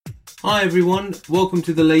Hi everyone, welcome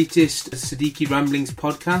to the latest Siddiqui Ramblings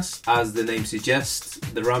podcast. As the name suggests,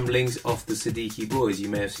 the ramblings of the Siddiqui boys. You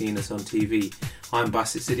may have seen us on TV. I'm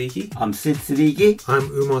Basit Siddiqui. I'm Sid Siddiqui. I'm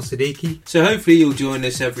Umar Siddiqui. So hopefully you'll join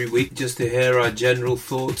us every week just to hear our general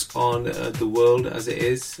thoughts on the world as it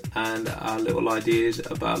is and our little ideas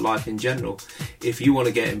about life in general. If you want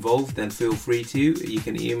to get involved, then feel free to. You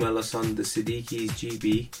can email us on the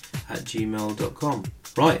siddiquisgb@gmail.com.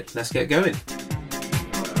 Right, let's get going.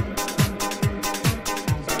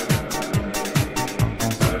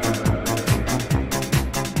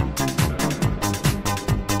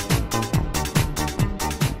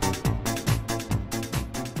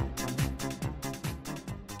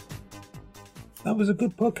 That was a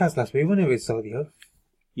good podcast last week, wasn't it, with Sadia?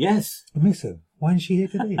 Yes. I miss her. Why isn't she here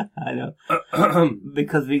today? I know.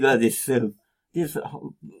 Because we got this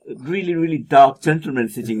really, really dark gentleman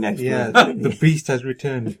sitting next to us. The beast has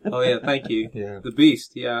returned. Oh yeah, thank you. Yeah. The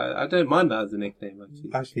Beast, yeah, I don't mind that as a nickname actually.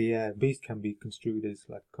 Actually, yeah, beast can be construed as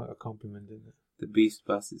like a compliment, isn't it? The Beast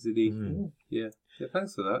Basit Siddiqui. Mm. Yeah,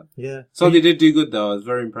 thanks for that. Yeah. So they did do good though. I was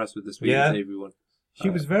very impressed with the Sweden Yeah. Savory one. She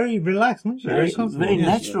was very relaxed, wasn't she? Very confident. Yeah.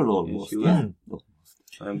 natural almost. she was. Yeah.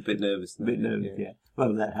 I'm a bit nervous now. Bit nervous, Yeah. yeah.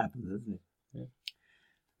 Well, that happens, doesn't it?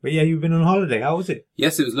 But yeah, you've been on holiday. How was it?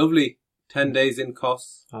 Yes, it was lovely. 10 days in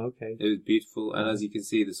Kos. Oh, okay. It was beautiful, and as you can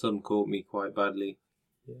see, the sun caught me quite badly.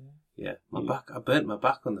 Yeah, I burnt my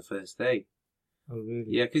back on the first day. Oh, really?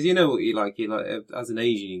 Yeah, because you know what you like as an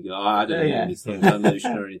Asian, you go, I don't need any suntan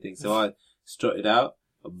lotion or anything. So I strutted out,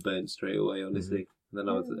 I burnt straight away, honestly. And then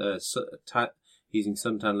I was using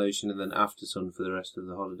suntan lotion and then after sun for the rest of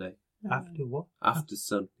the holiday. After what? After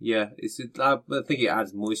sun, yeah. I think it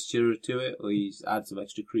adds moisture to it, or you just add some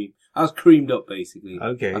extra cream. I was creamed up basically.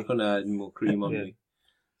 Okay. I couldn't add any more cream on Yeah. me.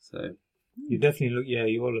 So You definitely look,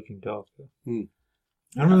 you are looking dark. Hmm.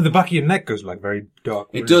 I remember the back of your neck goes like very dark.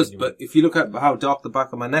 it does, but if you look at how dark the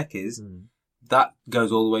back of my neck is, Mm. that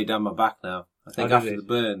goes all the way down my back now. I think Oh, after does the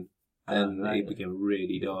burn, then right. it became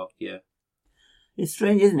really dark. Yeah. It's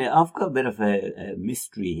strange, isn't it? I've got a bit of a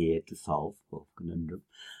mystery here to solve, or conundrum.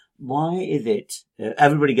 Why is it,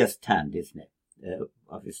 everybody gets tanned, isn't it?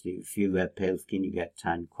 Obviously, if you have pale skin, you get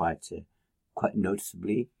tanned quite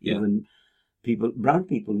noticeably. Yeah. Even brown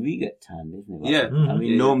people, we get tanned, isn't it? Yeah. I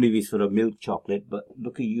mean, normally we sort of milk chocolate, but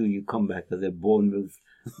look at you come back as a born with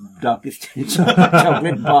darkest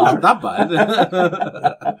chocolate bar. Not that bad.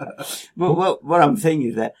 But what I'm saying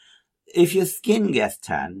is that if your skin gets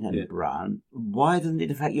tan and brown, why doesn't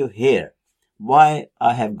it affect your hair? Why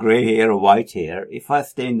I have grey hair or white hair, if I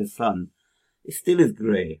stay in the sun, it still is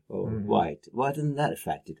grey or white. Why doesn't that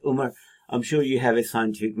affect it? Umar, I'm sure you have a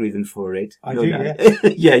scientific reason for it. I No do, doubt. yeah.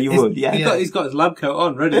 Yeah, you would, yeah. He's got his lab coat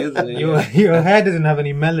on ready, hasn't he? Your hair doesn't have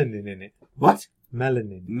any melanin in it. What?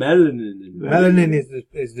 Melanin. Melanin. Melanin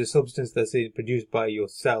is the substance that's produced by your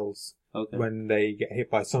cells Okay. when they get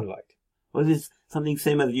hit by sunlight. Was this something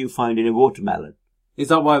same as you find in a watermelon? Is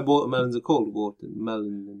that why watermelons are called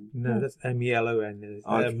watermelon? No, that's MELON.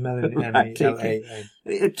 Okay. Melanin, Right,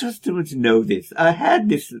 MELAN. Trust him to know this. I had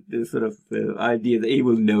this sort of idea that he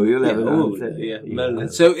will know. He'll have an answer.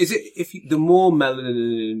 Melanin. So is it the more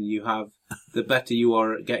melanin you have, the better you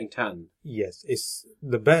are at getting tan? Yes, it's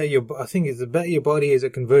the better I think it's the better your body is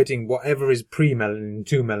at converting whatever is pre-melanin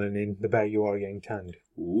to melanin, the better you are getting tanned.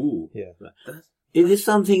 Ooh. Yeah. Is this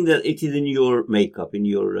something that it is in your makeup, in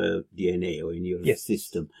your DNA or in your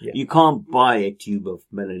system? Yeah. You can't buy a tube of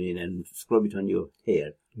melanin and scrub it on your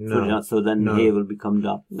hair. No. So then the hair will become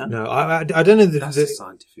dark. No, I don't know. That's a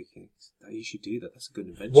scientific thing. You should do that. That's a good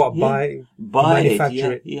invention. What, Yeah.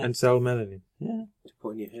 manufacture it, and sell melanin? Yeah. To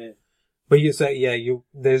put in your hair. But you say,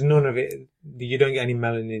 there's none of it. You don't get any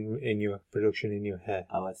melanin in your production in your hair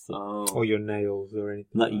Oh, I see. or your nails or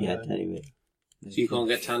anything. Not like yet, that. anyway. So you can't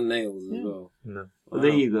get tan nails as well. No. Well,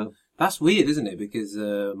 there you go. That's weird, isn't it? Because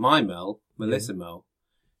my Melissa Mel,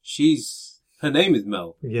 her name is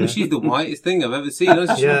Mel. Yeah. And she's the whitest thing I've ever seen. She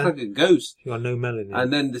looks like a ghost. You got no melanin.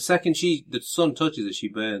 And then the second the sun touches her, she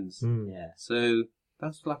burns. Mm. Yeah. So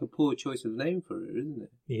that's like a poor choice of name for her, isn't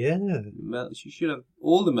it? Yeah. She should have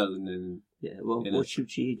all the melanin. Yeah. Well, You know. what should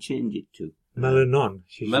she change it to? Melanon.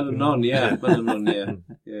 Melanon, yeah. Melanon,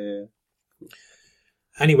 yeah.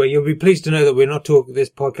 Anyway, you'll be pleased to know that we're not talking. This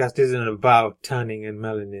podcast isn't about tanning and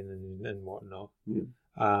melanin and whatnot.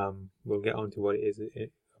 We'll get on to what it is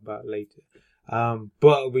about later.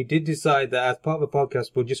 But we did decide that as part of the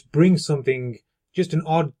podcast, we'll just bring something, just an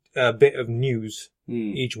odd bit of news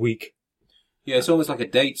each week. Yeah, it's almost like a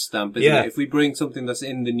date stamp, isn't Yeah. it? If we bring something that's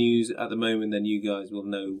in the news at the moment, then you guys will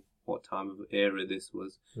know what time of era this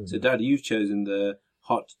was. So, Dad, you've chosen the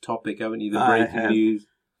hot topic, haven't you? The I breaking have. news.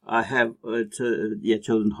 I have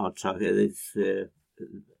chosen hot chocolate. There's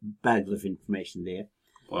bags of information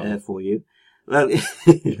there for you. Well,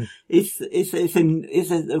 it's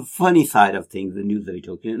a funny side of things, the news that we're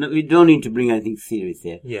talking. No, we don't need to bring anything serious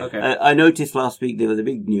here. Yeah. Okay. I noticed last week there was a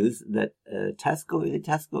big news that Tesco, is it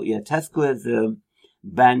Tesco? Yeah, Tesco has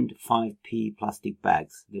banned 5p plastic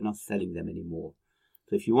bags. They're not selling them anymore.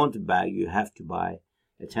 So if you want a bag, you have to buy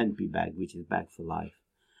a 10p bag, which is bag for life.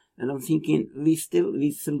 And I'm thinking, we're still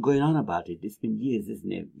going on about it. It's been years,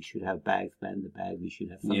 isn't it? We should have bags, ban the bag, we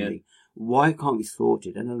should have something. Yeah. Why can't we sort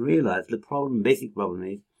it? And I realized basic problem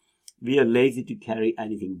is, we are lazy to carry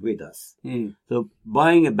anything with us. So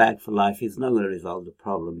buying a bag for life is not going to resolve the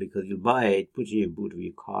problem, because you buy it, put it in your boot of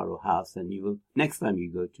your car or house, and you will, next time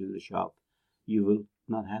you go to the shop, you will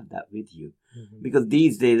not have that with you. Because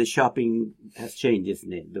these days the shopping has changed,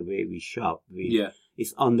 isn't it? The way we shop.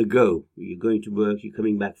 It's on the go. You're going to work, you're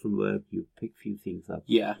coming back from work, you pick a few things up.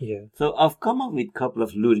 Yeah. So I've come up with a couple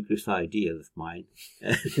of ludicrous ideas of mine.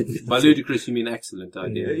 By ludicrous, you mean excellent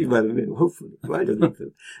idea. Well, hopefully. I don't think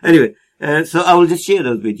so. Anyway, so I will just share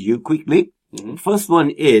those with you quickly. First one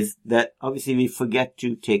is that obviously we forget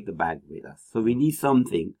to take the bag with us. So we need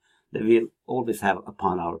something that we'll always have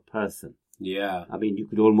upon our person. Yeah. I mean, you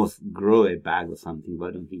could almost grow a bag or something, but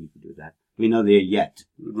I don't think you could do that. We're not there yet.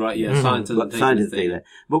 Right, yeah. Scientists say that.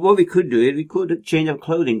 But what we could do is we could change our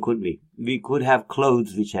clothing, couldn't we? We could have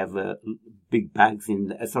clothes which have big bags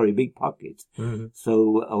big pockets.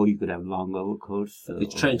 So, or you could have long overcoats. A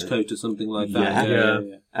trench coat or something like that. Yeah.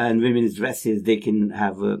 And women's dresses, they can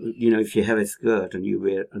have, if you have a skirt and you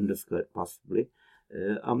wear underskirt possibly.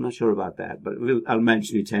 I'm not sure about that, but I'll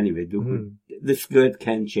mention it anyway. The skirt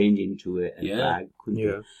can change into a bag,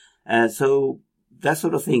 couldn't it? So that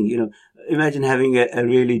sort of thing, imagine having a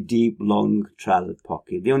really deep, long trouser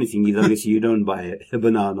pocket. The only thing is, obviously, you don't buy a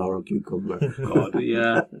banana or a cucumber. God,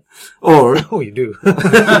 yeah. Or you do.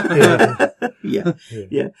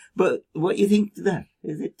 yeah. But what do you think to that?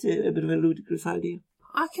 Is it a bit of a ludicrous idea?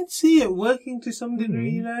 I can see it working to some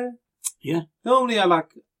degree, Yeah. Normally, I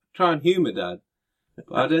try and humour Dad.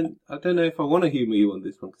 But I don't know if I want to humour you on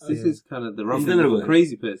this one, because this is kind of the rumbling of a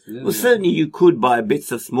crazy person, isn't it? Certainly you could buy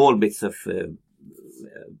small bits of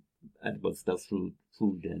edible stuff,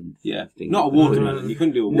 food and things. Not a watermelon. You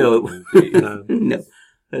couldn't do a watermelon. No,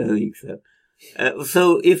 I don't think so.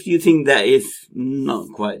 So if you think that is not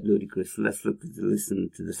quite ludicrous, let's listen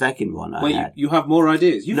to the second one I had. You have more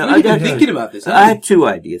ideas? You've really been thinking about this, haven't you? I had two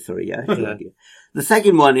ideas, sorry. I had two ideas. The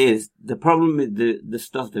second one is the problem with the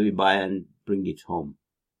stuff that we buy and bring it home.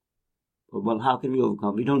 Well, how can we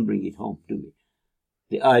overcome? We don't bring it home, do we?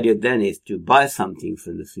 The idea then is to buy something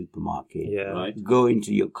from the supermarket, go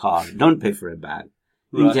into your car, don't pay for a bag,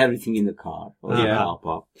 eat everything in the car or the car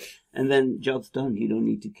park, and then job's done. You don't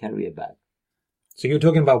need to carry a bag. So you're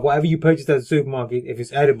talking about whatever you purchase at the supermarket, if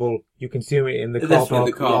it's edible, you consume it in the car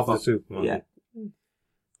park of the supermarket. Yeah.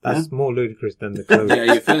 That's more ludicrous than the clothes. Yeah,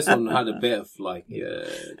 your first one had a bit of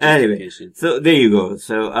anyway, so there you go.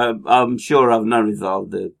 So I'm sure I've not resolved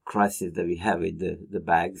the crisis that we have with the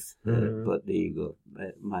bags, but there you go.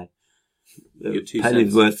 My your 2 pen cents.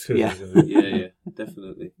 is worth. Yeah,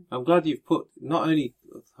 definitely. I'm glad you've put not only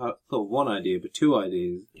thought of one idea, but two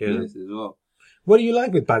ideas in this as well. What do you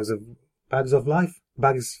like with bags of life?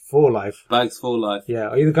 Bags for life. Bags for life. Yeah.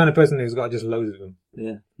 Are you the kind of person who's got just loads of them?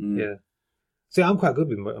 Yeah. Yeah. See, I'm quite good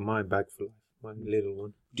with my bag for life, my little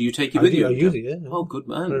one. Do you take it with you? I use it, yeah. Oh, good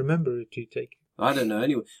man. I remember it to take it. I don't know.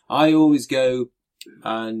 Anyway, I always go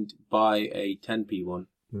and buy a 10p one.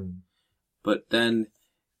 But then,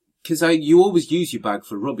 because you always use your bag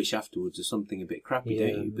for rubbish afterwards or something a bit crappy,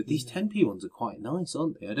 don't you? But these 10p ones are quite nice,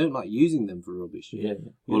 aren't they? I don't like using them for rubbish. Yeah.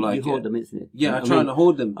 Or you hoard them, isn't it? Yeah, I try to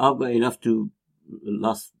hoard them. I've got enough to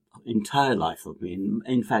last entire life of me.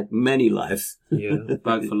 In fact, many lives. Yeah.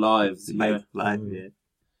 Bag for lives. Bag for life,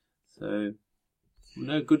 So,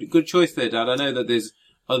 no, good choice there, Dad. I know that there's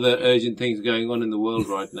other urgent things going on in the world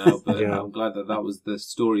right now, but I'm glad that was the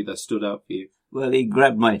story that stood out for you. Well, it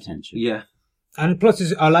grabbed my attention. Yeah. And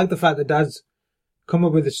plus, I like the fact that Dad's come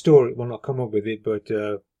up with a story. Well, not come up with it, but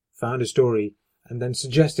found a story and then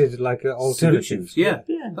suggested like alternatives. Yeah.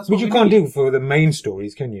 Which you can't do for the main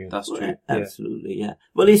stories, can you? That's true. Absolutely, yeah.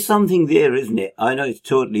 Well, there's something there, isn't it? I know it's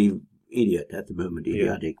totally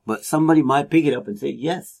idiotic, but somebody might pick it up and say,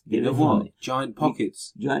 yes. You know what? Giant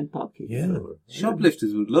pockets. Giant pockets. Yeah.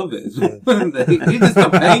 Shoplifters would love it as well, wouldn't they? You just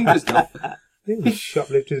stop paying for stuff.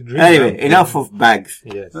 Shoplifters dream. Anyway, enough of bags.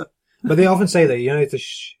 Yes. But they often say that,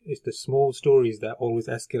 it's the small stories that always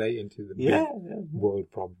escalate into the big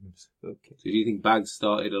world problems. Okay. So do you think bags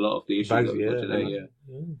started a lot of the issues that we've got today? Yeah.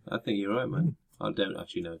 I think you're right, man. I don't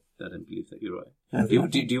actually know. I don't believe that you're right. Do you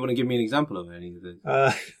want to give me an example of any of those?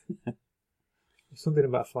 Something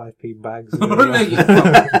about 5p bags.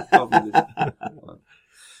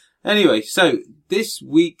 Anyway, so this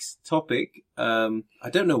week's topic, I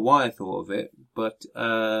don't know why I thought of it, but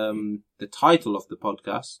the title of the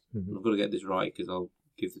podcast, I've got to get this right because I'll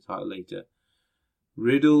give the title later.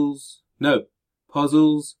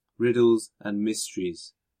 Puzzles, riddles, and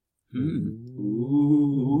mysteries.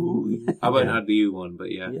 Ooh. I won't add the U one,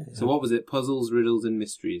 but yeah. So what was it? Puzzles, riddles, and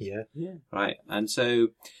mysteries. Yeah. Right. And so,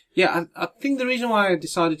 I think the reason why I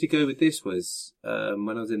decided to go with this was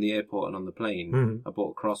when I was in the airport and on the plane, I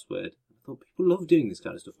bought a crossword. I thought people love doing this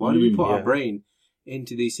kind of stuff. Why do we put our brain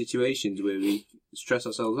into these situations where we stress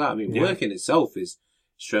ourselves out? I mean, work in itself is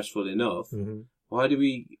stressful enough. Why do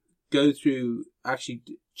we go through actually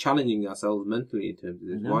challenging ourselves mentally in terms of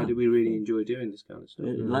this? Why do we really enjoy doing this kind of stuff?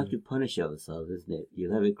 It's like to punish ourselves, isn't it?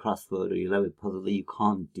 You'll have a crossword or you'll have a puzzle that you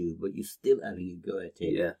can't do, but you're still having a go at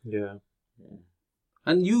it. Yeah.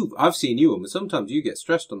 And I've seen you, and sometimes you get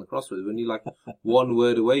stressed on the crossword when you're like one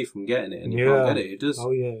word away from getting it and you can't get it. It does.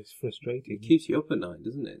 Oh yeah, it's frustrating. It keeps you up at night,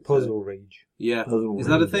 doesn't it? Puzzle rage. Yeah. Puzzle Is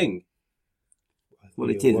that a thing? Well,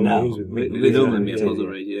 it is now. With all of me, puzzle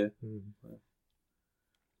rage, yeah.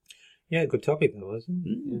 Yeah, good topic that was.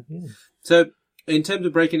 Yeah. So, in terms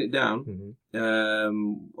of breaking it down,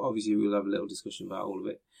 obviously we'll have a little discussion about all of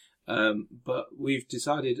it. But we've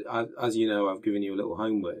decided, as you know, I've given you a little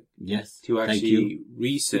homework. Yes. To actually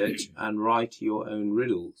research and write your own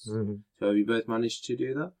riddles. So have you both managed to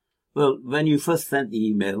do that? Well, when you first sent the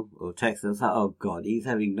email or text, I was like, oh God, he's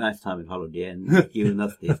having a nice time in holiday and giving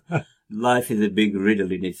us this. Life is a big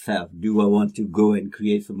riddle in itself. Do I want to go and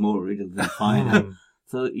create some more riddles and find out?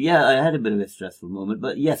 So yeah, I had a bit of a stressful moment,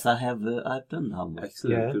 but yes, I've done the homework.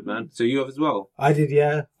 Excellent, good man. So you have as well? I did,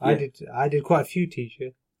 I did quite a few, teacher.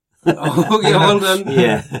 Oh, yeah, well done.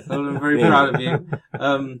 Yeah. I'm very proud of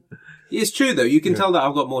you. It's true though, you can tell that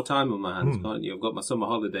I've got more time on my hands, can't you? I've got my summer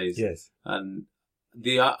holidays. Yes. And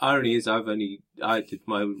the irony is I did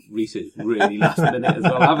my research really last minute as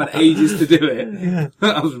well. I've had ages to do it.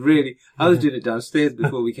 I was doing it downstairs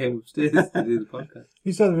before we came upstairs to do the podcast.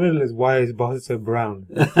 You saw the riddle is why is boss so brown?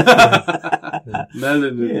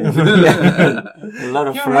 Melanin. A lot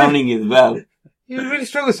of frowning as well. You really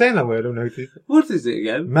struggle saying that word, I've noticed. What is it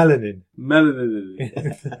again? Melanin. Melanin.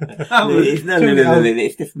 It's not melanin,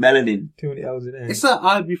 it's just melanin. Too many L's in it. It's like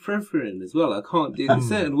ibuprofen as well. I can't do there's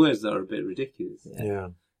certain words that are a bit ridiculous.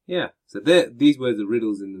 Yeah. So these words are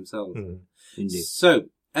riddles in themselves. Indeed. So,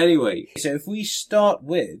 anyway. So if we start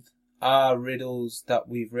with our riddles that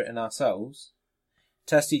we've written ourselves,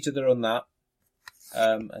 test each other on that,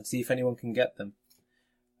 and see if anyone can get them.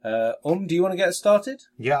 Do you want to get started?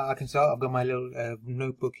 Yeah, I can start. I've got my little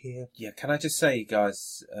notebook here. Yeah, can I just say,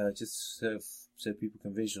 guys, just so people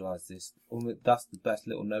can visualise this, that's the best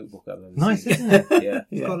little notebook I've ever seen. Nice, isn't it? Yeah.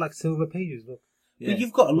 It's got like silver pages, look. But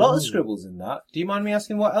you've got a lot of scribbles in that. Do you mind me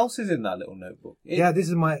asking what else is in that little notebook? Yeah, this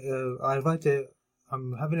is my,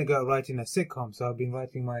 I'm having a go at writing a sitcom, so I've been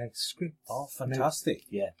writing my script. Oh, fantastic.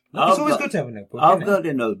 Yeah. It's always good to have a notebook. I've got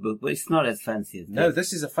a notebook, but it's not as fancy as this. No,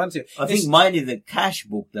 this is a fancy. I think mine is a cash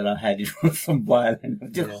book that I had for some while.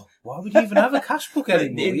 Why would you even have a cash book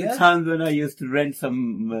anymore? In the times when I used to rent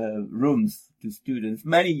some rooms to students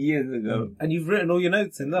many years ago. And you've written all your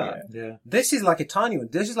notes in that? Yeah. This is like a tiny one.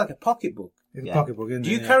 This is like a pocket book. It's a pocket book, isn't it?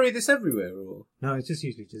 Do you carry this everywhere, or? No, it just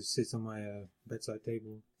usually just sits on my bedside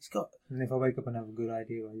table. And if I wake up and have a good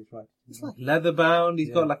idea, I just write. It's like leather bound.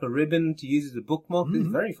 He's got like a ribbon to use as a bookmark. It's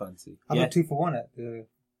very fancy. I've got 2 for 1 at the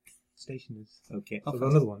stationers. Okay. So I've got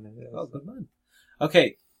another one. Oh, good man.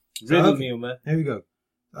 Okay. Riddle me, Umar. Here we go.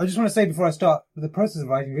 I just want to say before I start, the process of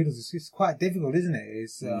writing riddles is quite difficult, isn't it?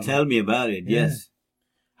 It's, Tell me about it, yes.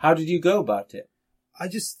 How did you go about it? I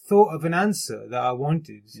just thought of an answer that I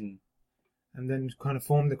wanted. And then kind of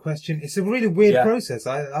form the question. It's a really weird process.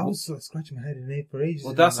 I was sort of scratching my head in it for ages.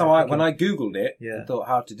 Well, that's how when I Googled it and thought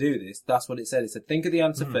how to do this, that's what it said. It said, think of the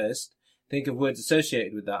answer first, think of words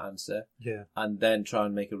associated with that answer, and then try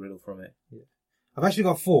and make a riddle from it. Yeah. I've actually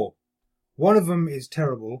got 4. One of them is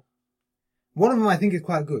terrible. One of them I think is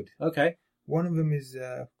quite good. Okay. One of them is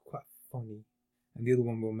quite funny. And the other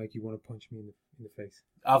one will make you want to punch me in the face.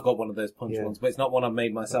 I've got one of those punch ones, but it's not one I've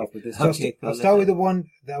made myself with this. Okay. I'll start with the one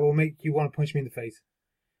that will make you want to punch me in the face.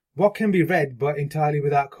 What can be read but entirely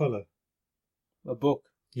without colour? A book.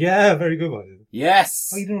 Yeah, very good one.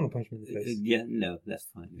 Yes! Oh, you don't want to punch me in the face? Yeah, no, that's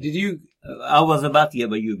fine. Did you... I was about to,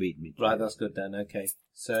 but you beat me. Right, that's good then, okay.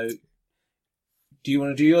 So, do you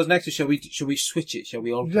want to do yours next, or shall we switch it? Shall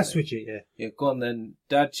we alternate? Let's switch it, yeah. Yeah, go on then.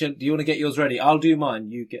 Dad, do you want to get yours ready? I'll do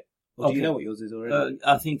mine, you get... Or do you Okay. know what yours is already?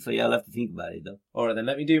 I think so. Yeah, I'll have to think about it though. All right, then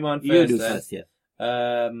let me do mine first. You do then. first, yeah.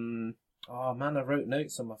 Oh man, I wrote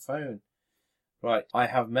notes on my phone. Right, I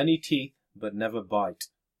have many teeth but never bite.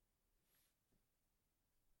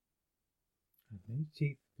 Many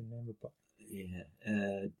teeth but never bite.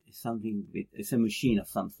 Yeah, something with, it's a machine of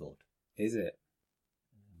some sort. Is it?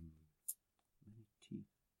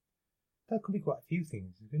 That could be quite a few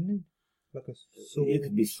things, couldn't it? Like a saw. It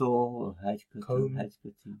could be saw or hedge Comb.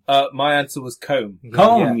 cutting. My answer was comb.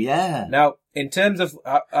 Comb, yeah. Now, in terms of,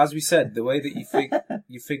 as we said, the way that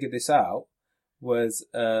you figured this out was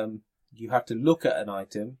you have to look at an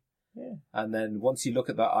item, and then once you look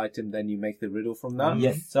at that item, then you make the riddle from that.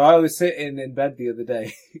 Yes. So I was sitting in bed the other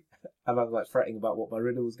day, and I was like fretting about what my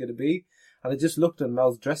riddle was going to be, and I just looked on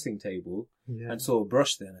Mel's dressing table and saw a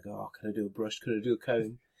brush there, and I go, oh, can I do a brush? Could I do a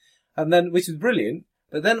comb? And then, which was brilliant.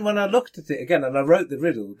 But then when I looked at it again and I wrote the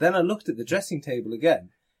riddle, then I looked at the dressing table again.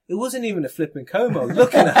 It wasn't even a flipping comb I was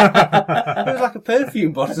looking at. It was like a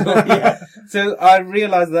perfume bottle. So I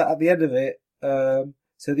realised that at the end of it.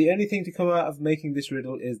 So the only thing to come out of making this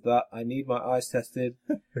riddle is that I need my eyes tested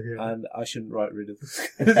and I shouldn't write riddles.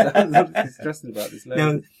 I'm stressed about this.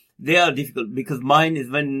 No, they are difficult because mine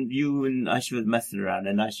is when you and Aisha was messing around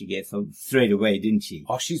and Aisha gave some straight away, didn't she?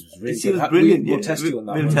 Oh, she was really She good. was brilliant. We'll test you on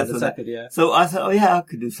that We'll one test in a on that. second, yeah. So I thought, oh yeah, I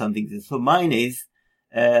could do something. So mine is,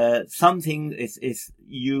 something is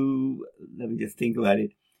you, let me just think about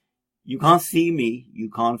it. You can't see me,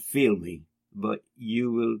 you can't feel me, but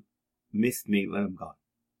you will miss me when I'm gone.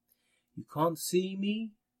 You can't see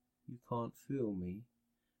me, you can't feel me,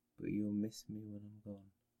 but you'll miss me when I'm gone.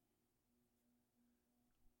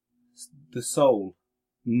 The soul.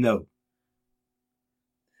 No.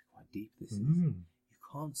 Quite deep this is. You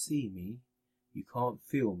can't see me, you can't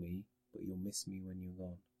feel me, but you'll miss me when you're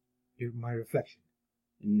gone. You're my reflection.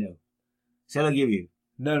 No. Shall I give you?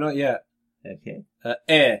 No, not yet. Okay.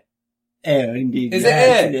 Air. Air, indeed. Is Yeah, it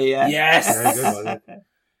air? actually, yeah. Yes! Very good, wasn't it?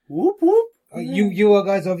 Whoop whoop. You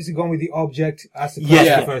guys obviously gone with the object as the Yes,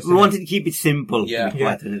 question first. we wanted to keep it simple. Yeah. To be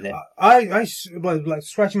quite honest there. I like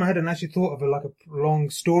scratching my head and actually thought of like a long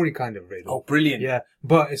story kind of riddle. Oh, brilliant. Yeah,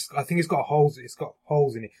 but I think it's got holes. It's got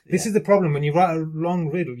holes in it. This is the problem when you write a long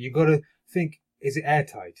riddle. You got to think: is it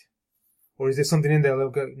airtight, or is there something in there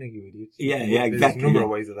that'll go? No, you idiots. Yeah, There's exactly. a number of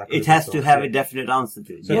ways that could It has be to solved, have yeah. a definite answer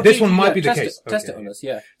to it. So Yeah. this one might be the test case. Test Okay. it on us,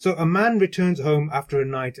 yeah. So a man returns home after a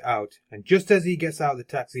night out, and just as he gets out of the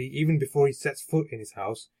taxi, even before he sets foot in his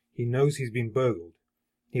house, he knows he's been burgled.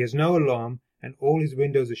 He has no alarm, and all his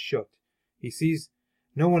windows are shut. He sees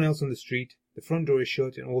no one else on the street, the front door is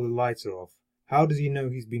shut, and all the lights are off. How does he know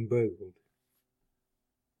he's been burgled?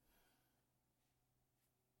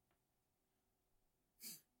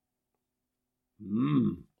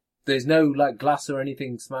 There's no like glass or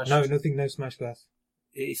anything smashed. No, nothing, no smashed glass.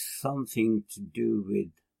 It's something to do with...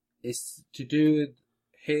 It's to do with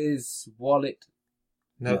his wallet.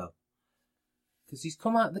 No. Because he's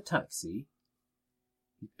come out of the taxi.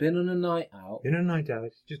 He's been on a night out. Been on a night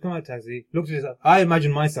out, just come out of the taxi, looked at his... I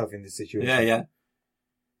imagine myself in this situation. Yeah.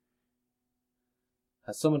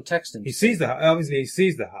 Has someone texted him? He sees obviously he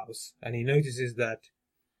sees the house, and he notices that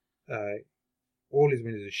all his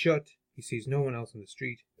windows are shut. He sees no one else on the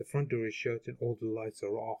street. The front door is shut, and all the lights are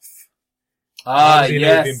off. How does he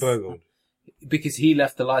know he's been burgled? Because he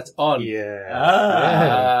left the lights on.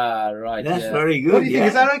 Yeah. Right. That's yeah. very good. What do you think? yeah.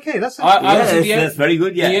 Is that okay? That's That's very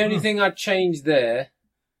good, yeah. The only thing I'd change there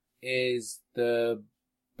is the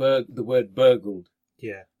word burgled.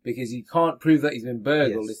 Yeah. Because you can't prove that he's been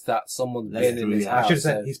burgled. Yes. It's that someone's That's been in true, his yeah. house. I should have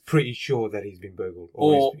said so- he's pretty sure that he's been burgled.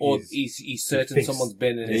 or he's he's certain thinks- someone's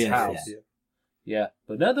been in his Yes, house. yeah. Yeah.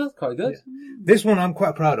 But no, that's quite good. This one I'm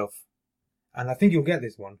quite proud of, and I think you'll get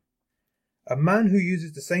this one. A man who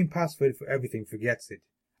uses the same password for everything forgets it,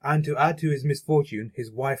 and to add to his misfortune,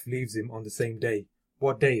 his wife leaves him on the same day.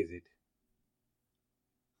 What day is it?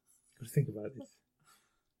 Got to think about this.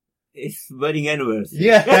 It's wedding anniversary.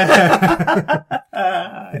 Yeah.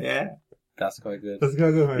 Yeah. That's quite good. Let's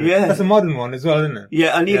go. Yeah. That's a modern one as well, isn't it?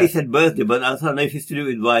 Yeah, I nearly Yeah. said birthday, but I thought no, if it's to do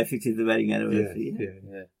with wife, it is the wedding Yeah. anniversary. Yeah.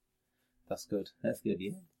 Yeah. That's good. That's good,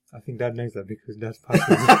 yeah. I think Dad knows that because Dad's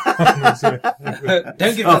password.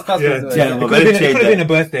 Don't give us passwords Yeah, away. terrible. it could have Change been that. a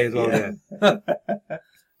birthday as well. Yeah. Yeah.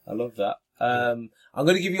 I love that. I'm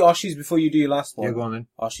going to give you Oshi's before you do your last one. Yeah, go on then.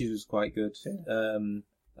 Oshi's was quite good. And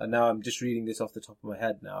now I'm just reading this off the top of my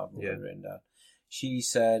head now. I've got it written down. She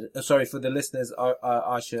said, sorry, for the listeners,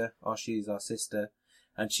 Aisha, Oshi is our sister,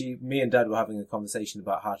 and me and Dad were having a conversation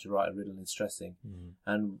about how to write a riddle in stressing,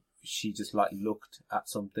 and she just like looked at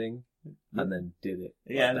something and then did it.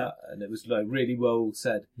 Yeah, like no. that. And it was like really well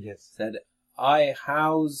said. Yes. Said, I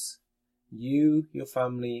house You, your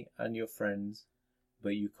family, and your friends,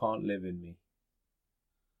 but you can't live in me.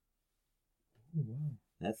 Oh, wow.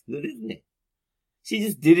 That's good, isn't it? She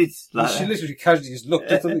just did it like She that. literally casually just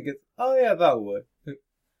looked at something and goes, oh yeah, that'll work.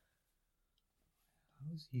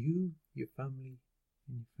 How's you, your family,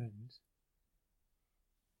 and your friends?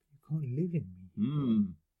 You can't live in me.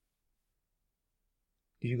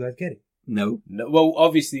 Did you guys get it? No. No, well,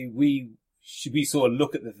 obviously, we sort of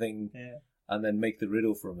look at the thing and then make the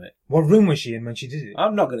riddle from it. What room was she in when she did it?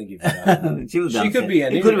 I'm not going to give you that. She Could be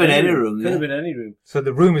any It could have been any room. Could have been any room. So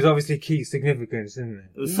the room is obviously key significance, isn't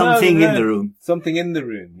it? There was something No. in the room. Something in the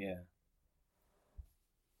room, yeah.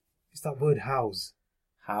 It's that word house.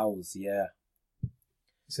 House, yeah.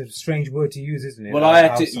 It's a strange word to use, isn't it? Well, Like I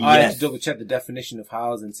had to Yes. double check the definition of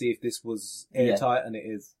house and see if this was airtight, and it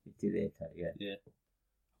is. It did airtight, yeah. Yeah.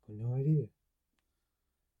 I've no idea.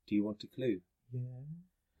 Do you want a clue? Yeah.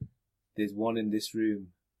 There's one in this room.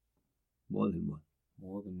 More than one.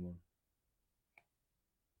 More than one.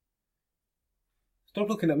 Stop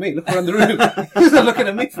looking at me. Look around the room. He's not looking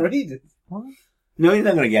at me for ages. What? No, he's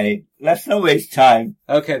not going to get it. Let's not waste time.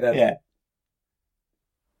 Okay, then. Yeah.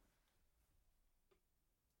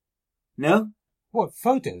 No? What?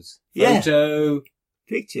 Photos? Yeah. Photo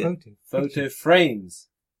Picture. Photo frames.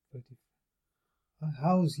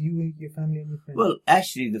 How's you, your family, and your friends? Well,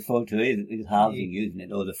 actually, the photo is housing, isn't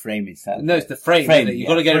it? Or the frame itself. No, it's the frame. Frame, Isn't it? You've yeah.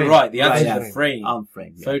 got to get Frame. it right. The Right, answer yeah. is the frame. Arm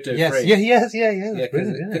frame. Yeah. Photo yes, frame. yes. Yeah, That's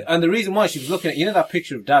brilliant, isn't it? and the reason why she was looking at, you know, that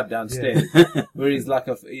picture of Dad downstairs, where he's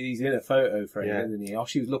he's in a photo frame, Yeah. isn't he? Oh,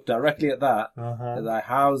 she was looked directly at that, Uh-huh. as I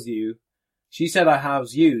house you. She said, I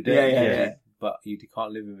house you, didn't Yeah, she? yeah. But you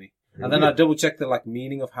can't live with me. And then I double checked the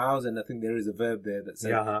meaning of house, and I think there is a verb there that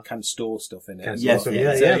says can store stuff in it. Can as Yes, well.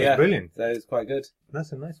 yeah. So, That's brilliant. So it's quite good.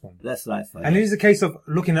 That's a nice one. That's nice. And it is a case of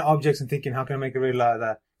looking at objects and thinking, how can I make a riddle like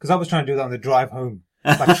that? Because I was trying to do that on the drive home.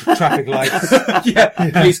 Like traffic lights.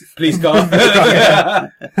 Please go.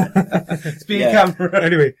 Speed Yeah. camera.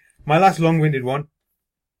 Anyway, my last long-winded one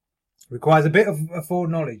requires a bit of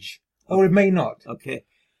foreknowledge. Or it may not. Okay.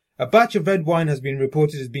 A batch of red wine has been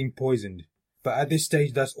reported as being poisoned, but at this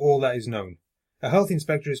stage that's all that is known. A health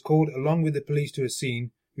inspector is called along with the police to a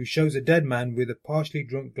scene, who shows a dead man with a partially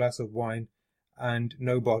drunk glass of wine and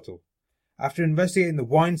no bottle. After investigating the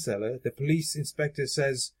wine cellar, the police inspector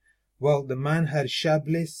says, well, the man had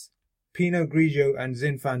Chablis, Pinot Grigio and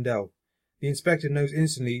Zinfandel. The inspector knows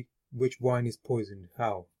instantly which wine is poisoned.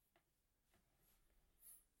 How?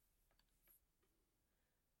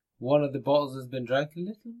 One of the bottles has been drank a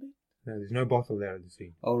little bit. No, there's no bottle there at the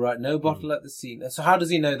scene. Oh right, no bottle at the scene. So how does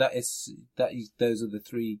he know that those are the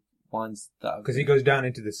three wines that? Because he goes down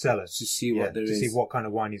into the cellar to see what there to is, see what kind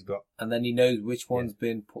of wine he's got, and then he knows which one's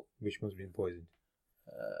been put. which one's been poisoned.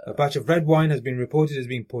 A batch of red wine has been reported as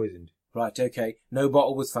being poisoned. Right. Okay. No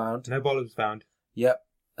bottle was found. No bottle was found. Yep.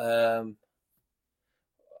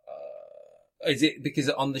 Is it because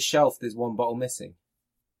on the shelf there's one bottle missing?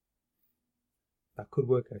 That could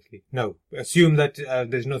work, actually. No, assume that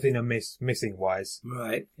there's nothing missing wise.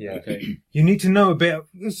 Right. Yeah. Okay. You need to know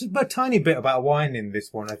a tiny bit about wine in this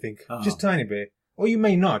one, I think. Oh. Just tiny bit. Or you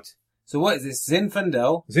may not. So what is this?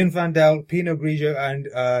 Zinfandel. Zinfandel, Pinot Grigio and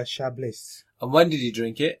Chablis. And when did he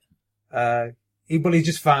drink it? He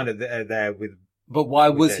just found it there with... But why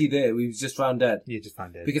was dead. he there? He was just found dead. You just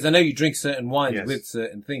found it. Because I know you drink certain wines Yes. with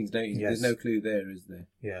certain things, don't you? Yes. There's no clue there, is there?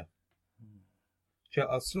 Yeah. Sure,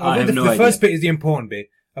 I have no the idea. first bit is the important bit.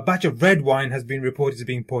 A batch of red wine has been reported as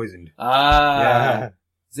being poisoned. Ah.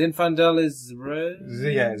 Zinfandel is red.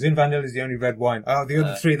 Yeah, Zinfandel is the only red wine. Oh, the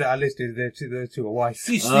other three that I listed, the two are white.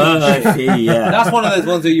 You see- I see, yeah. That's one of those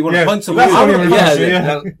ones that you want to Yeah, punch someone. that's I'm- one you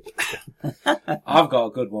yeah, wanna punch, yeah. I've got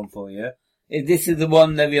a good one for you. This is the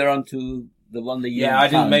one that we are on to, the one that you Yeah, I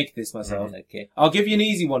didn't found. make this myself. Okay. I'll give you an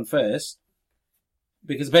easy one first,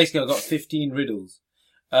 because basically I've got 15 riddles.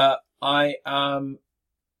 I am...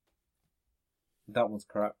 That one's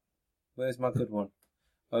crap. Where's my good one?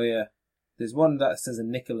 Oh yeah. There's one that says a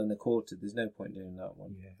nickel and a quarter. There's no point doing that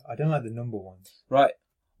one. Yeah, I don't like the number ones. Right.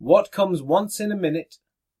 What comes once in a minute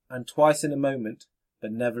and twice in a moment,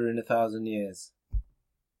 but never in 1,000 years?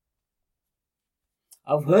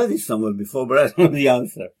 I've heard this somewhere before, but I don't know the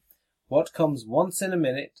answer. What comes once in a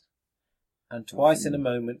minute and twice in a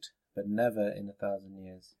moment, but never in 1,000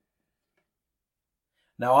 years?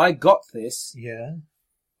 Now I got this. Yeah.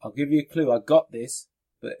 I'll give you a clue. I got this,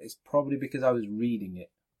 but it's probably because I was reading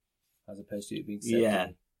it, as opposed to it being said. Yeah. To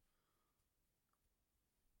me.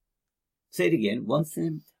 Say it again. Once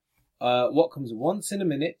in... What comes once in a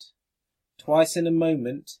minute, twice in a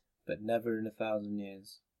moment, but never in 1,000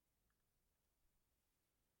 years?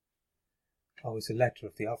 Oh, it's a letter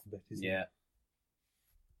of the alphabet, isn't it? Yeah.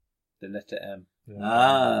 The letter M.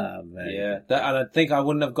 Very good. That, and I think I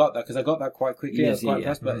wouldn't have got that because I got that quite quickly. I was quite yeah.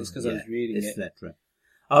 impressed, but it's because I was reading it's it. letter.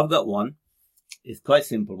 I've got one. It's quite a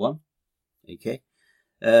simple one. Okay.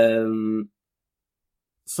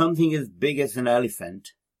 Something as big as an elephant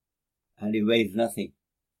and it weighs nothing.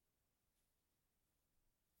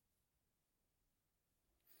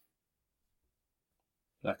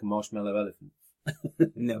 Like a marshmallow elephant.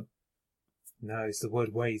 No. No, it's the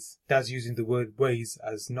word weighs. Dad's using the word weighs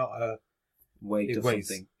as not a... Weight It of weighs.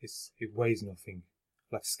 something. It weighs nothing.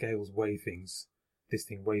 Like scales weigh things. This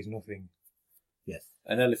thing weighs nothing. Yes.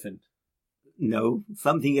 An elephant. No.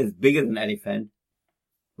 Something as big as an elephant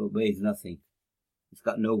but weighs nothing. It's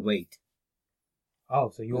got no weight.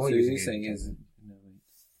 Oh, so you So are you're using saying it. is no weight.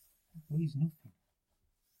 Weighs nothing.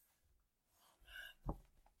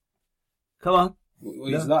 Come on.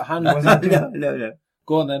 Is that hand? No.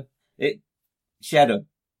 Go on then. Shadow.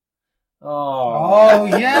 Oh,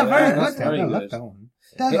 yeah, very that's good. very I like good. that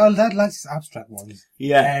one. Dad likes abstract ones.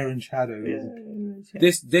 Yeah. Air and shadow.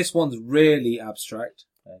 This one's really abstract.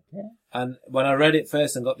 Okay. And when I read it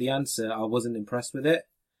first and got the answer, I wasn't impressed with it.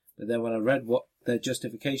 But then when I read what their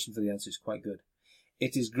justification for the answer is quite good.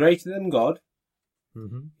 It is greater than God.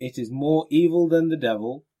 Mm-hmm. It is more evil than the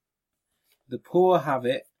devil. The poor have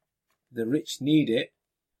it. The rich need it.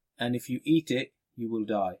 And if you eat it, you will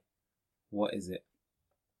die. What is it?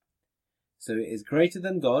 So it is greater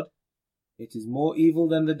than God. It is more evil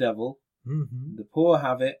than the devil. Mm-hmm. The poor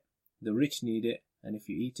have it. The rich need it. And if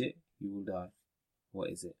you eat it, you will die. What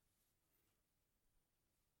is it?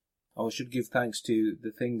 I should give thanks to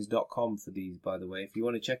thethings.com for these, by the way. If you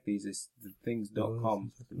want to check these, it's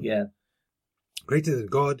thethings.com. Yeah. Greater than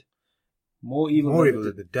God. More evil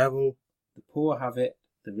than the devil. The poor have it.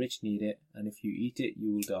 The rich need it. And if you eat it,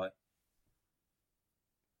 you will die.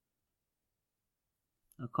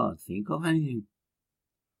 I can't think of anything.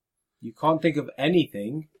 You can't think of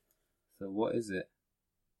anything. So what is it?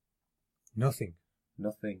 Nothing.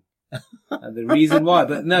 Nothing. And the reason why,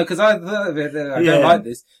 but no, because I don't like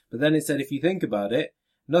this. But then it said, if you think about it,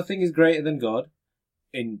 nothing is greater than God,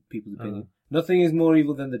 in people's opinion. Nothing is more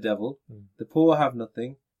evil than the devil. The poor have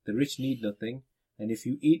nothing. The rich need nothing. And if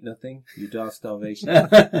you eat nothing, you die of starvation.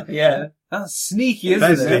 Yeah. That's sneaky, isn't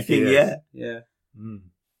That's it? sneaky, yeah. Yeah. Mm.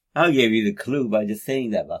 I gave you the clue by just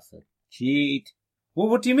saying that, bastard. Cheat. Well,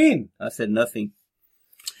 what do you mean? I said nothing.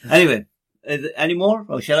 Anyway, is there any more?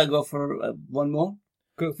 Or shall I go for one more?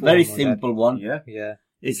 Go for Very one more, simple one. Yeah. Yeah.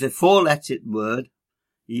 It's a 4-lettered word.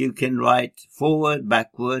 You can write forward,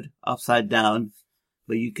 backward, upside down,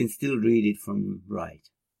 but you can still read it from right.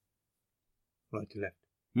 Right to left.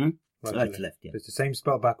 Right to left, yeah. It's the same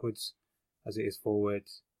spell backwards as it is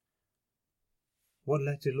forwards. What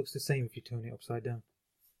letter looks the same if you turn it upside down?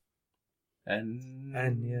 And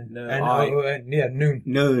yeah. No, yeah, noon.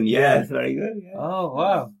 Noon, yeah, that's very good. Yeah. Oh,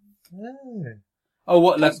 wow. Yeah. Oh,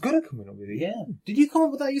 what? That's good at coming up with it. Yeah. Did you come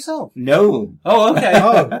up with that yourself? No. Oh, okay.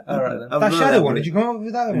 Oh. All right then. I've That got shadow that one, did you come up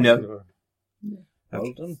with that one? No.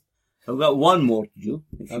 Well done. I've got one more to do,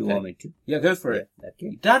 if you Okay. want me to. Yeah, go for it.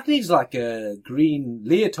 Okay. Dad needs like a green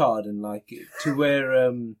leotard and like to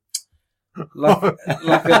wear like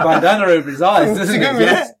a bandana over his eyes, doesn't he?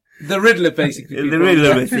 Yeah. The Riddler, basically. The people.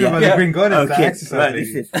 Riddler, Think yeah. about the Green Goddess, that Okay, exercise right,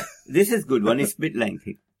 lady. this is good one. It's a bit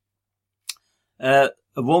lengthy. A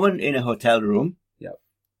woman in a hotel room. Yep.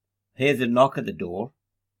 Hears a knock at the door.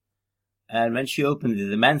 And when she opens it,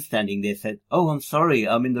 the man standing there said, "Oh, I'm sorry,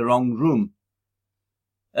 I'm in the wrong room."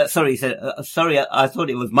 He said, "Sorry, I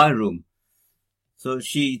thought it was my room." So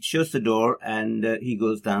she shuts the door and he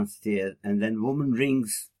goes downstairs. And then woman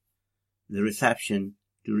rings the reception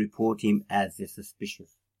to report him as a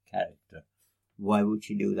suspicious character. Why would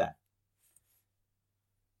she do that?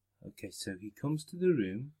 Okay, so he comes to the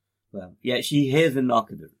room. Well, yeah, she hears a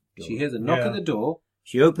knock at the door. She hears a knock at the door.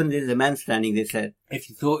 She opens it, the man standing there said, If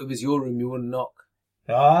you thought it was your room, you wouldn't knock.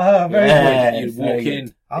 Ah, very Yeah. good. You'd very walk good.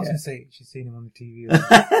 in. I was going to say she's seen him on the TV.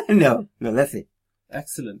 no, that's it.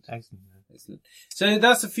 Excellent. Excellent. Excellent. So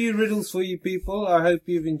that's a few riddles for you people. I hope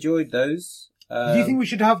you've enjoyed those. Do you think we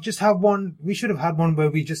should have one? We should have had one where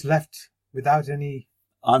we just left without any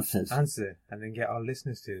Answers. answer and then get our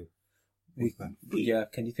listeners to. Yeah,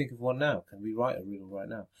 can you think of one now? Can we write a riddle right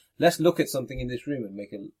now? Let's look at something in this room and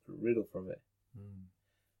make a riddle from it.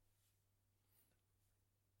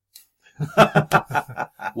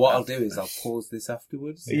 What I'll do is I'll pause this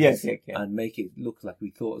afterwards. Yes, okay. And make it look like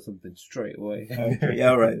we thought of something straight away. Okay,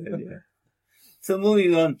 all right then, yeah. So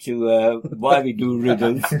moving on to why we do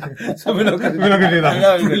riddles. So we're not going We're not going to do that.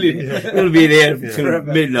 No, brilliant. We'll be there till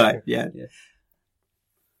Forever. midnight, yeah. Yeah.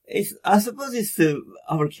 I suppose it's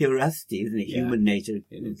our curiosity, isn't it? Yeah. Human nature.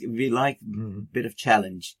 It is. We like a bit of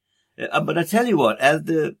challenge. But I tell you what, as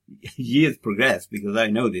the years progress, because I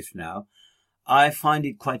know this now, I find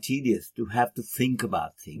it quite tedious to have to think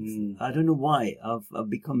about things. I don't know why. I've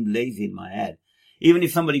become lazy in my head. Even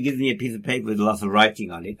if somebody gives me a piece of paper with lots of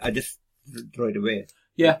writing on it, I just throw it away.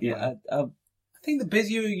 Yeah. I think the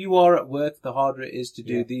busier you are at work, the harder it is to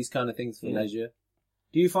do these kind of things for leisure.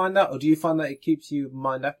 Do you find that, or do you find that it keeps your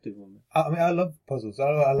mind active on it? I mean, I love puzzles.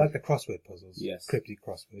 I like the crossword puzzles. Yes. Cryptic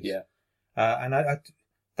crosswords. Yeah. And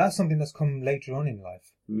that's something that's come later on in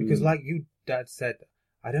life. Because like you, Dad, said,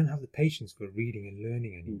 I don't have the patience for reading and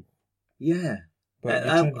learning anymore. Yeah. But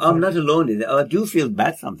I'm not alone in that. I do feel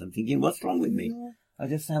bad sometimes, thinking, what's wrong with me? I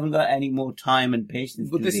just haven't got any more time and patience.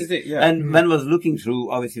 But this is it, yeah. And when I was looking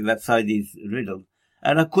through, obviously, website is riddled,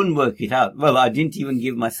 and I couldn't work it out. Well, I didn't even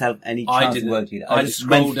give myself any chance to work it out. I just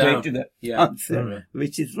went straight to the answer,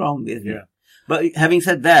 which is wrong, isn't it? But having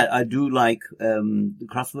said that, I do like the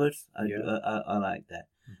crosswords. I like that.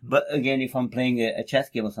 But again, if I'm playing a chess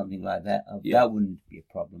game or something like that, that wouldn't be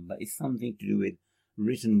a problem. But it's something to do with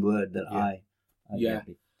written word that I get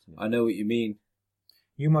it. I know what you mean.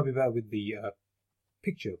 You might be better with the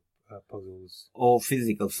picture puzzles. Or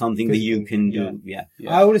physical, something that you can do. Yeah.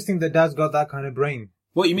 I always think that Dad's got that kind of brain.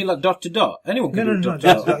 What, you mean like dot to dot? Anyone can do dot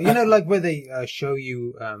to dot. You know, like where they show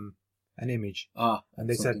you an image. And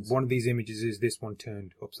they said one of these images is this one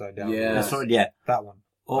turned upside down. Yeah. That's right, yeah. That one.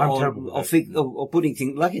 Or putting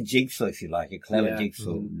things like a jigsaw, if you like, a clever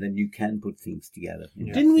jigsaw, then you can put things together.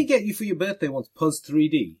 Didn't we get you for your birthday once Puzz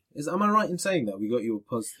 3D? Am I right in saying that we got you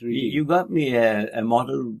a Puzz 3D? You got me a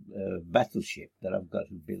model battleship that I've got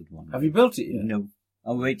to build one. Have you built it yet? No,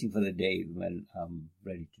 I'm waiting for the day when I'm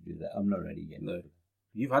ready to do that. I'm not ready yet. No,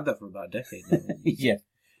 you've had that for about a decade now. Yeah.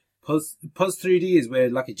 Puzz 3D is where,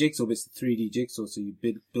 like a jigsaw, but it's a 3D jigsaw, so you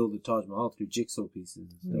build the Taj Mahal through jigsaw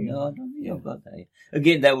pieces. No, I don't think I've got that yet.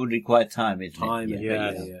 Again, that would require time, isn't it?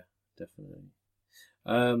 Yeah,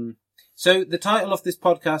 definitely. So the title of this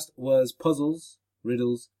podcast was Puzzles,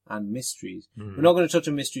 Riddles, and Mysteries. We're not going to touch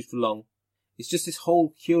on mysteries for long. It's just this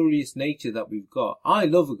whole curious nature that we've got. I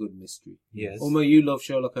love a good mystery. Yes. Almo, you love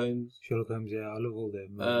Sherlock Holmes. Sherlock Holmes, yeah, I love all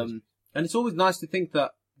them. And it's always nice to think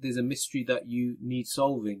that there's a mystery that you need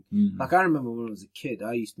solving. Like, I remember when I was a kid,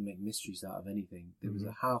 I used to make mysteries out of anything. There was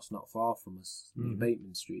a house not far from us, near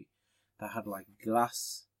Bateman Street, that had, like,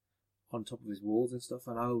 glass on top of his walls and stuff,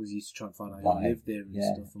 and I always used to try and find out who lived there and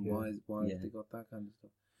stuff, and why they got that kind of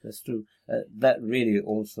stuff. That's true. That really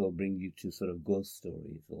also brings you to sort of ghost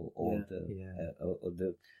stories or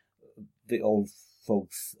the old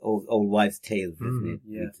folks, old wives' tales, isn't it?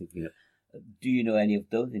 Yeah. Do you know any of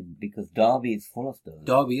those? Because Derby is full of those.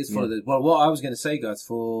 Derby is full of those. Well, what I was going to say, guys,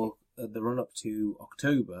 for the run-up to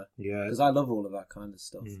October, because I love all of that kind of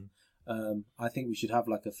stuff, I think we should have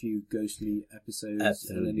like a few ghostly episodes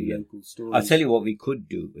and any local stories. I'll tell you what we could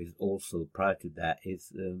do is also, prior to that,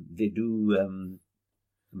 is they do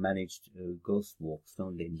managed ghost walks,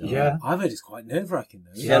 don't they? Yeah, I've heard it's quite nerve-wracking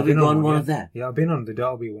though. Yeah, we've been on one of that. Yeah, I've been on the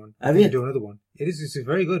Derby one. Have you? Do another one. It's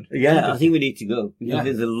very good. Yeah, I think we need to go because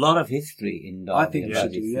there's a lot of history in Derby. I think we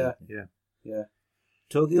should do. Yeah.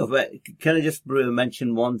 Talking of that, can I just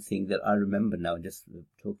mention one thing that I remember now? Just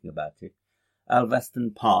talking about it,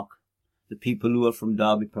 Alveston Park. The people who are from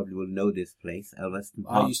Derby probably will know this place, Alveston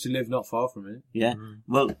Park. I used to live not far from it. Yeah.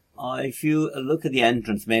 Well, if you look at the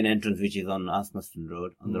main entrance, which is on Asmuston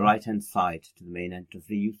Road, on the right-hand side to the main entrance,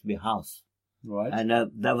 there used to be a house. Right. And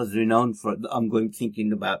that was renowned for,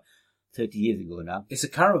 thinking about 30 years ago now. It's a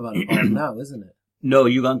caravan park now, isn't it? No,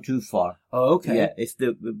 you've gone too far. Oh, okay. Yeah, it's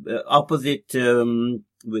the opposite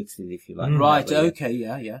Wix's, if you like. Right, okay,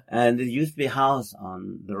 yeah. And there used to be a house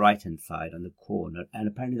on the right-hand side, on the corner, and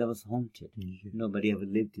apparently that was haunted. Nobody ever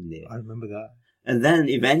lived in there. I remember that. And then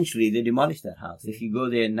eventually they demolished that house. If you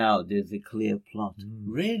go there now, there's a clear plot.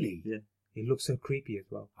 Really? Yeah. It looks so creepy as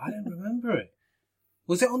well. I don't remember it.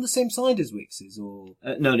 Was it on the same side as Wix's, or?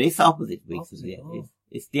 No, it's opposite Wix's. Yeah. Oh.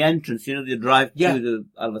 It's the entrance, the drive to the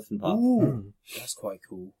Alveston Park. Ooh, that's quite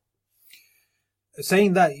cool.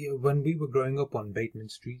 Saying that, when we were growing up on Bateman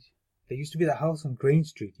Street, there used to be the house on Grange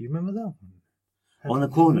Street. Do you remember that one? On the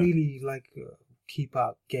corner? Really, keep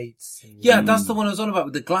out gates. Yeah, that's the one I was on about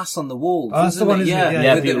with the glass on the walls. Oh, that's the one, isn't it?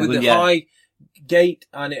 Yeah, with the high gate,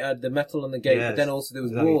 and it had the metal on the gate, but then also there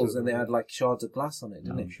was walls, and they had like shards of glass on it,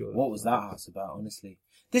 didn't it? Sure. What was that house about, honestly?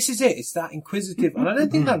 This is it. It's that inquisitive, and I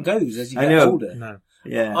don't think that goes as you get older. No.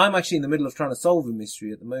 Yeah. I'm actually in the middle of trying to solve a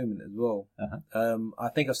mystery at the moment as well. I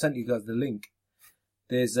think I've sent you guys the link.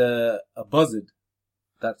 There's a buzzard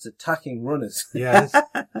that's attacking runners. Yes.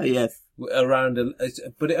 Yes. Around,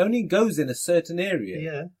 but it only goes in a certain area.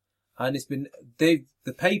 Yeah. And it's been, the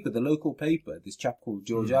local paper, this chap called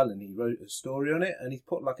George Allen, he wrote a story on it, and he's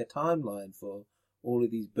put like a timeline for all of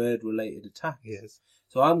these bird-related attacks. Yes.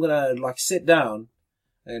 So I'm gonna like sit down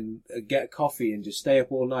and get a coffee and just stay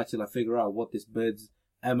up all night till I figure out what this bird's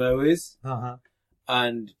MO is,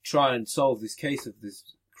 and try and solve this case of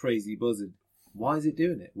this crazy buzzard. Why is it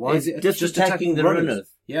doing it? Why is it just attacking the runners?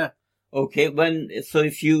 Yeah. Okay, so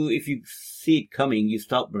if you see it coming, you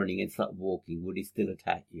stop running and start walking, would it still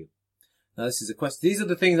attack you? Now this is a question. These are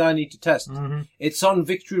the things I need to test. Mm-hmm. It's on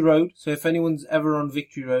Victory Road, so if anyone's ever on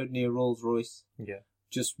Victory Road near Rolls Royce,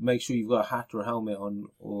 just make sure you've got a hat or a helmet on,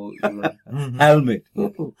 or helmet.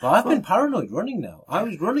 But I've been paranoid running now. I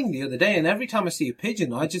was running the other day, and every time I see a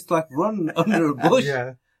pigeon, I just like run under a bush.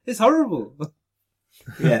 Yeah. It's horrible.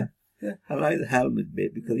 Yeah. I like the helmet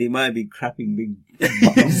bit because he might be crapping big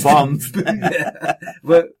bombs. Yeah.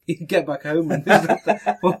 But you can get back home and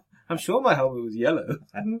well, I'm sure my helmet was yellow.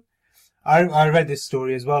 I read this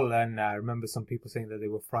story as well, and I remember some people saying that they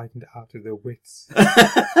were frightened out of their wits.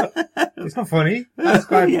 It's not funny. That's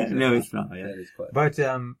quite no, it's not. Yeah, it's quite. But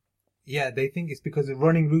they think it's because the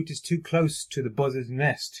running route is too close to the buzzard's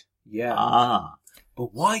nest. Yeah. Ah.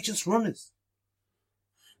 But why just runners?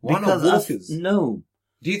 Why because not walkers? No.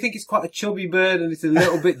 Do you think it's quite a chubby bird and it's a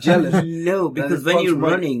little bit jealous? No, because when you're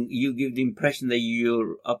running, you give the impression that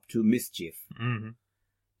you're up to mischief. Mm-hmm.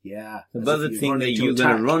 Yeah. The buzzard think that you're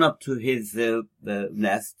going to run up to his the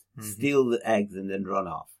nest, steal the eggs, and then run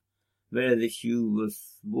off. Whereas if you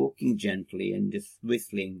was walking gently and just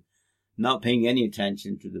whistling, not paying any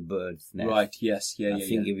attention to the bird's nest. Right, yes, I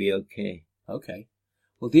think it'd be okay. Okay.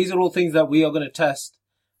 Well, these are all things that we are going to test.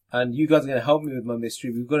 And you guys are going to help me with my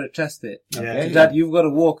mystery. We've got to test it. Okay. So Dad, you've got to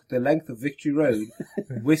walk the length of Victory Road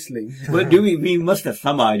whistling. But we must have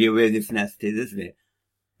some idea where this nest is, isn't it?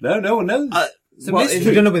 No one knows. We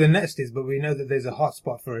don't know where the nest is, but we know that there's a hot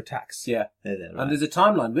spot for attacks. Yeah. Right. And there's a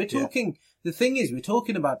timeline. We're talking, the thing is, we're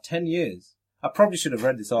talking about 10 years. I probably should have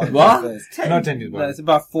read this article first. Not 10 years. No, it's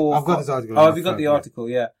about 4. I've got this article. Oh, have you got the article?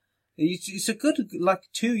 Yeah. It's a good,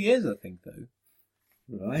 2 years, I think, though.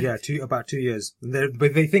 Right. Yeah, about 2 years.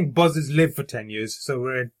 But they think buzzards live for 10 years,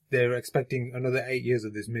 so they're expecting another 8 years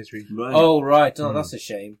of this misery. Right. Oh, right. Oh, that's a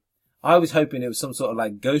shame. I was hoping it was some sort of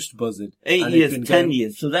like ghost buzzard. 8 years, 10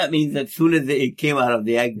 years. So that means that as soon as it came out of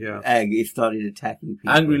the egg, it started attacking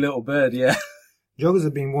people. Angry little bird, yeah. Joggers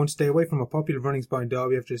have been warned to stay away from a popular running spot in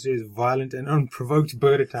Derby after a series of violent and unprovoked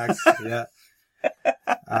bird attacks. Yeah.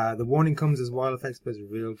 The warning comes as wildlife experts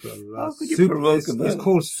revealed. How could you provoke a bird? It's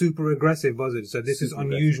called super aggressive buzzard. So this is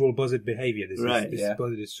unusual buzzard behavior. This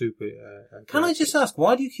buzzard is super. Can I just ask,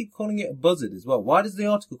 why do you keep calling it a buzzard as well? Why does the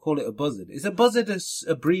article call it a buzzard? Is a buzzard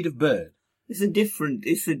a breed of bird? It's a different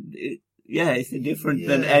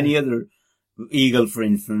than any other eagle, for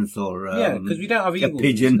instance, or because we don't have eagles, a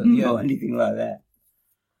pigeon or anything like that.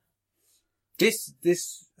 This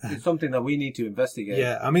is something that we need to investigate.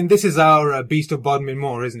 Yeah, I mean, this is our beast of Bodmin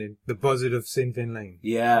Moor, isn't it? The buzzard of Sinfin Lane.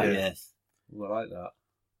 Yeah. Yes. Well, I like that.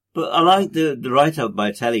 But I like the write-up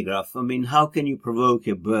by Telegraph. I mean, how can you provoke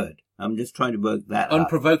a bird? I'm just trying to work that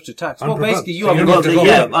Unprovoked attacks. Well, basically, you so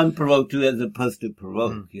have unprovoked as opposed to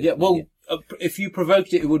provoke. Yeah, well, if you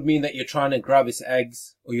provoked it, it would mean that you're trying to grab its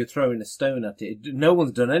eggs or you're throwing a stone at it. No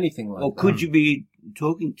one's done anything like that. Or could you be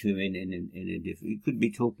talking to him in a different... You could be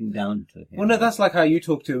talking down to him. Well, no, that's like how you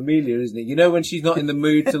talk to Amelia, isn't it? You know when she's not in the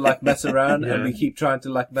mood to, like, mess around and we keep trying to,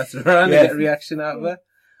 like, mess around and get a reaction out of her?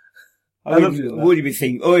 Would you be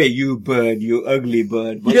saying, "Oh, you bird, you ugly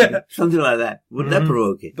bird"? Something like that. Would that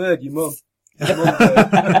provoke it? Bird, you mum.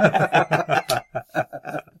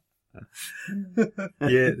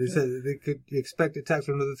 Yeah, they said they could expect attacks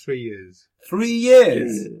for another 3 years. 3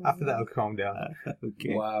 years? After that, I'll calm down.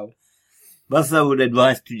 Okay. Wow. But I would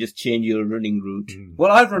advise to just change your running route.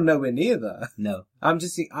 Well, I've run nowhere near that. No. I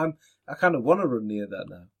kind of want to run near that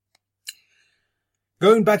now.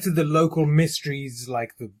 Going back to the local mysteries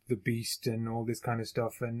like the beast and all this kind of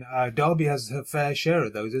stuff, and Derby has her fair share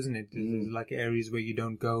of those, isn't it? There's like areas where you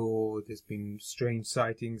don't go, or there's been strange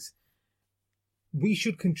sightings. We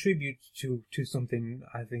should contribute to something,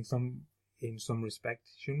 I think, in some respect,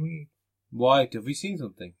 shouldn't we? Why? Have we seen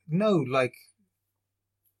something? No, like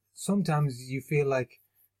sometimes you feel like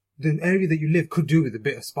the area that you live could do with a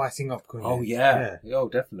bit of spicing up. Oh yeah. Oh,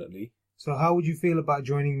 definitely. So how would you feel about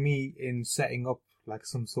joining me in setting up like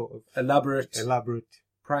some sort of elaborate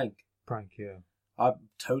prank? Yeah. I'm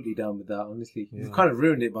totally down with that, honestly. Yeah. You've kind of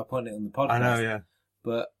ruined it by putting it on the podcast. I know, yeah.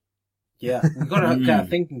 But yeah, we've got to get a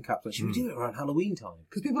thinking cap. Should we do it around Halloween time?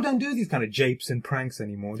 Because people don't do these kind of japes and pranks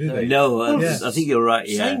anymore, do they? No, I think you're right.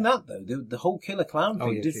 Yeah. Saying that though, the whole killer clown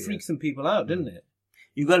thing did freak some people out, didn't it?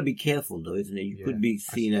 You got to be careful, though, isn't it? You could be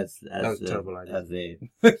seen as a terrible idea.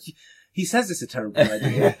 He says it's a terrible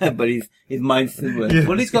idea. But his mind's still working. Yeah.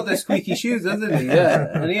 Well, he's got those squeaky shoes, hasn't he? Yeah.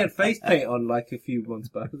 And he had face paint on like a few months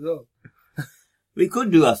back as well. We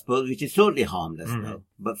could do, I suppose, which is totally harmless, though,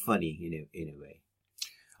 but funny in a way.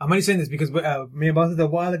 I'm only saying this because me and Bassett a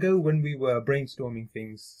while ago when we were brainstorming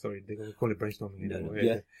things. Sorry, they don't call it brainstorming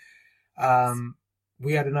anymore.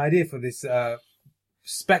 We had an idea for this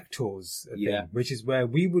Spectors thing, which is where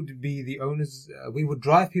we would be the owners. We would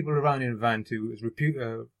drive people around in a van to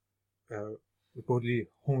reportedly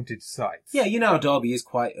haunted sites. Yeah, you know, Derby is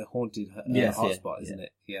quite a haunted hotspot, isn't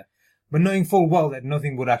it? Yeah. But knowing full well that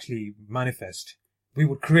nothing would actually manifest, we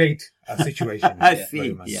would create a situation. I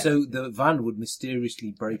see. Yeah. So the van would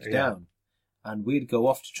mysteriously break down, and we'd go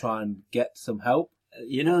off to try and get some help.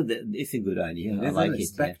 You know, it's a good idea. I like it.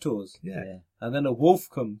 Spectors. Yeah. And then a wolf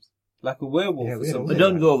comes, like a werewolf or something. But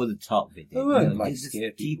don't go over the top with it. Just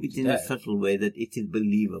keep it in a subtle way that it is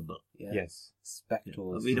believable. Yeah. Yes.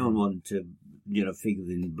 Spectors. We don't want to, figures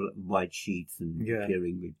in white sheets and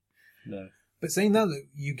appearing with. No. But saying that,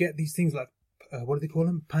 you get these things like, what do they call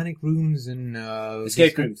them? Panic rooms and...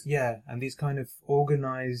 escape rooms. And these kind of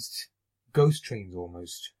organised ghost trains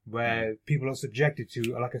almost, where people are subjected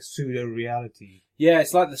to like a pseudo-reality. Yeah,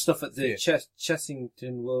 it's like the stuff at the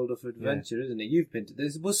Chessington World of Adventure, isn't it? You've been to...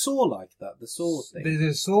 Was Saw like that? The Saw thing? There's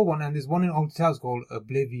a Saw one, and there's one in Old Towers called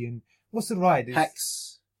Oblivion. What's the ride?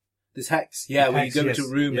 Hex. There's Hex. Yeah, where you go into a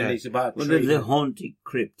room and it's about... Well, there's the haunted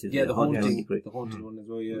crypt. Yeah, the haunted crypt. The haunted one as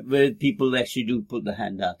well, yeah. Where people actually do put the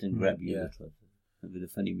hand out and grab you. With the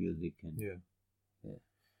funny music. Yeah.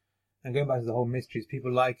 And going back to the whole mysteries,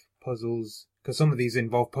 people like puzzles, because some of these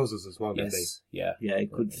involve puzzles as well, don't they? Yeah. Yeah,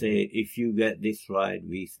 it could say, if you get this right,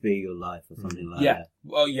 we spare your life or something like that.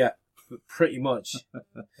 Well, yeah, pretty much.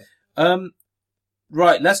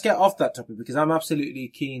 Right, let's get off that topic because I'm absolutely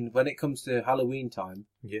keen. When it comes to Halloween time,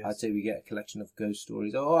 I'd say we get a collection of ghost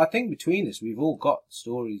stories. Oh, I think between us, we've all got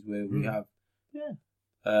stories where we have...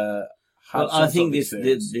 Well, I think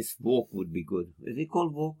this walk would be good. Is it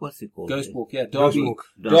called walk? What's it called? Ghost walk, yeah.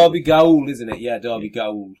 Derby Gaol, isn't it? Yeah, Derby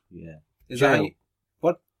Gaol. Yeah. Is that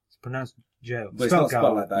what? It's pronounced jail. But it's not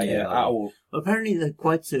spelled like that, at all. Well, apparently there are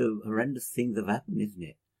quite horrendous things have happened, isn't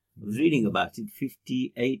it? I was reading about it.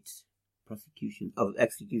 58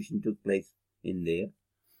 execution took place in there.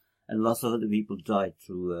 And lots of other people died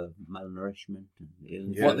through malnourishment and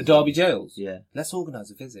illness. What, the Derby jails? Yeah. Let's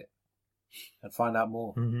organise a visit and find out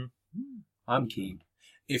more. Mm-hmm. I'm keen.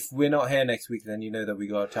 If we're not here next week, then you know that we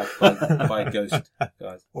got attacked by a ghost,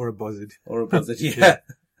 guys. Or a buzzard. Yeah.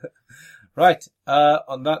 Right.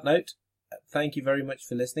 On that note, thank you very much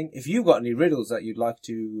for listening. If you've got any riddles that you'd like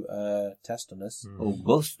to test on us. Or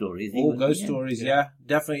ghost stories. Or ghost stories, yeah.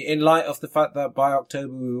 Definitely. In light of the fact that by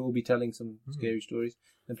October we will be telling some scary stories,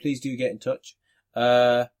 then please do get in touch.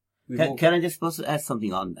 Can I just also add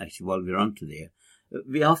something on, actually, while we're on to there?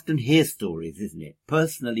 We often hear stories, isn't it?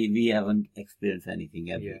 Personally, we haven't experienced anything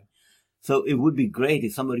ever. Yeah. So it would be great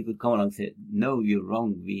if somebody could come along and say, no, you're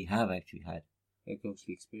wrong. We have actually had a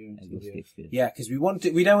ghostly experience. Yeah, because we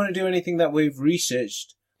don't want to do anything that we've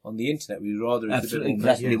researched on the internet. We'd rather...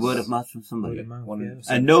 Exactly, word of mouth from somebody. Mouth,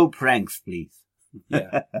 and no pranks, please.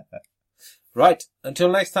 Yeah. Right. Until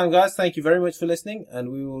next time, guys, thank you very much for listening, and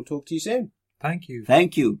we will talk to you soon. Thank you.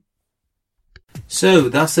 Thank you. So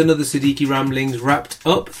that's another Siddiqui Ramblings wrapped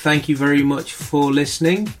up. Thank you very much for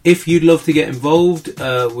listening. If you'd love to get involved,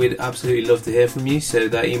 we'd absolutely love to hear from you. So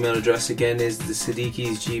that email address again is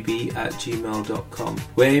thesiddiquisgb@gmail.com.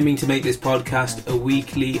 We're aiming to make this podcast a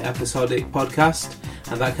weekly episodic podcast,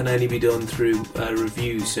 and that can only be done through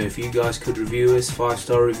reviews. So if you guys could review us,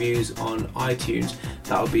 5-star reviews on iTunes,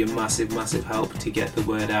 that would be a massive, massive help to get the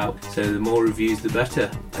word out. So the more reviews, the better.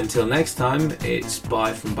 Until next time, it's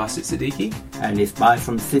bye from Bassett Siddiqui. And it's bye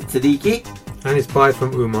from Sid Siddiqui. And it's bye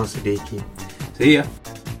from Umar Siddiqui. See ya.